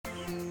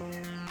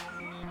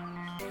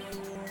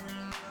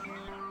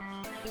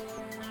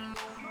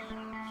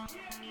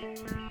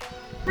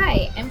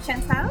Hi, I'm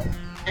Chantal.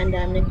 And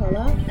I'm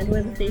Nicola, and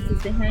we're the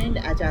faces behind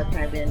Agile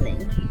Caribbean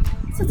Link.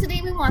 So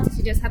today we wanted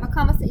to just have a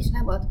conversation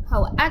about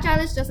how Agile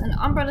is just an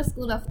umbrella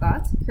school of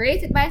thought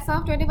created by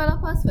software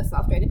developers for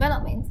software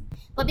development.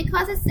 But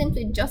because it's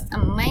simply just a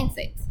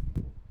mindset,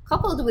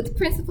 coupled with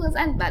principles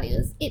and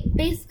values, it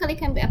basically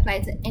can be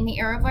applied to any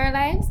area of our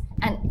lives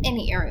and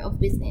any area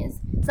of business.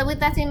 So with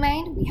that in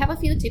mind, we have a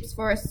few tips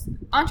for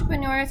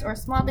entrepreneurs or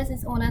small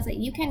business owners that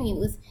you can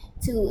use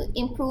to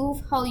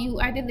improve how you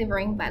are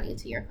delivering value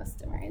to your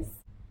customers.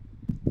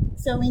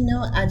 So we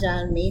know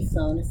Agile may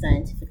sound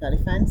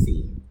scientifically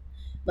fancy,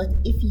 but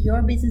if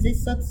your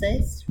business's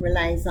success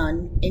relies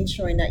on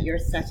ensuring that you're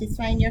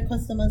satisfying your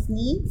customers'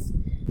 needs,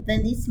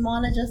 then these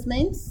small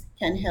adjustments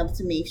can help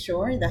to make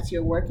sure that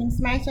you're working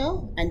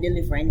smarter and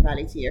delivering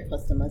value to your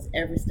customers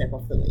every step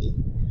of the way.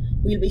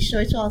 We'll be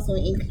sure to also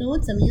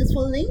include some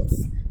useful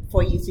links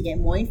for you to get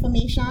more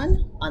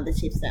information on the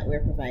tips that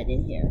we're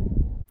providing here.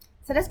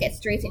 So let's get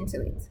straight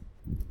into it.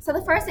 So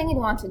the first thing you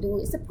want to do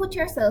is to put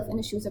yourself in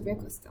the shoes of your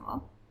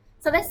customer.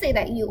 So let's say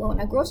that you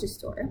own a grocery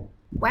store.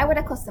 Why would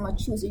a customer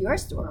choose your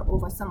store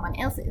over someone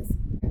else's?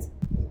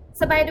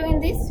 So by doing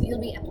this,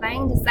 you'll be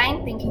applying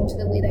design thinking to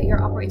the way that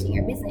you're operating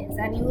your business,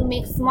 and you will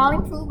make small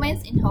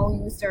improvements in how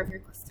you serve your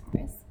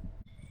customers.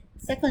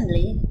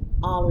 Secondly,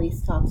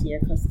 always talk to your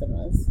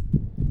customers.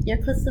 Your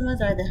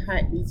customers are the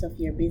heartbeat of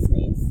your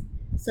business.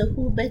 So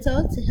who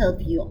better to help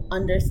you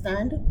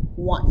understand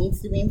what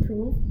needs to be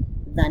improved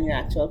than your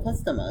actual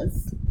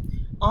customers?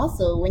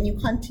 Also, when you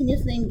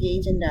continuously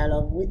engage in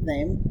dialogue with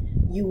them,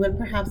 you will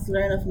perhaps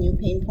learn of new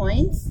pain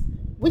points,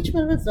 which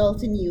will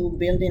result in you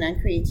building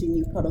and creating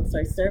new products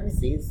or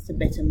services to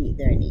better meet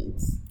their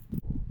needs.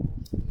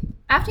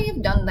 After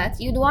you've done that,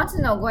 you'd want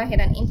to now go ahead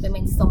and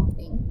implement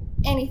something,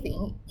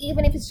 anything,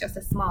 even if it's just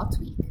a small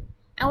tweak.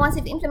 And once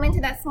you've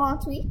implemented that small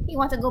tweak, you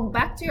want to go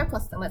back to your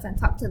customers and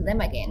talk to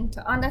them again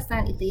to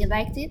understand if they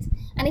liked it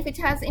and if it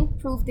has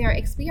improved their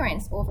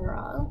experience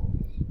overall.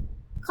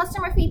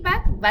 Customer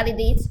feedback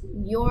validates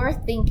your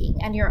thinking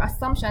and your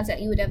assumptions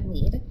that you would have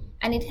made,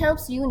 and it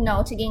helps you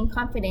now to gain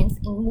confidence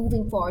in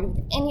moving forward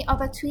with any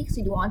other tweaks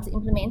you'd want to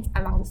implement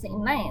along the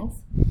same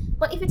lines.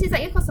 But if it is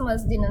that your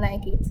customers didn't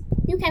like it,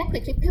 you can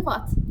quickly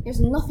pivot.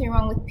 There's nothing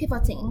wrong with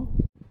pivoting,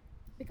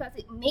 because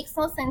it makes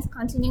no sense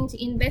continuing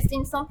to invest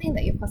in something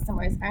that your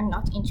customers are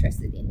not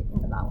interested in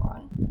the long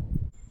run.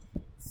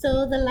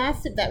 So the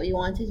last tip that we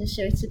wanted to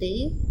share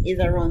today is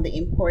around the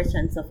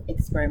importance of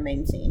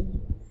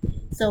experimenting.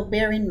 So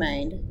bear in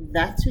mind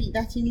that tweak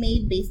that you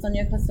made based on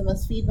your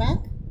customers' feedback,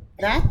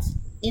 that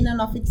in and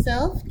of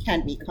itself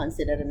can be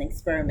considered an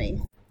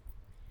experiment.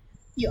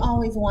 You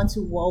always want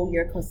to wow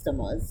your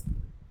customers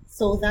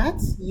so that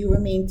you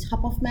remain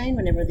top of mind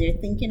whenever they're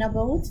thinking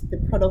about the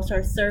product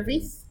or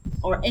service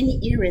or any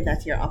area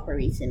that you're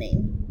operating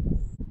in.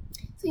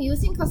 So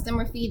using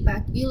customer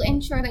feedback, you'll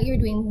ensure that you're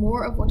doing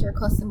more of what your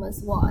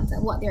customers want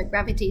and what they're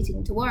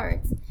gravitating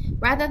towards,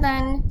 rather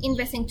than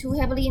investing too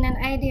heavily in an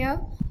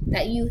idea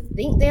that you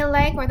think they'll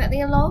like or that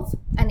they love,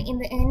 and in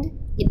the end,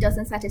 it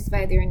doesn't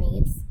satisfy their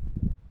needs.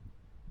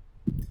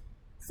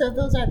 So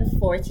those are the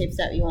 4 tips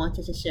that we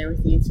wanted to share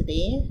with you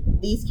today.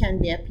 These can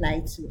be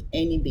applied to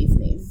any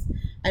business.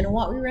 And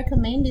what we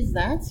recommend is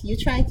that you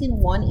try it in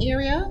one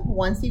area.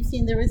 Once you've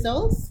seen the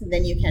results,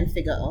 then you can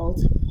figure out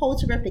how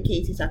to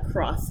replicate it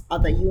across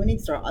other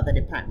units or other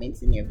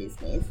departments in your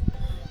business.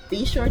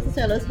 Be sure to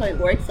tell us how it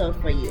works out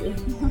for you.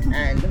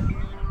 And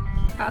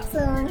Talk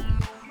soon.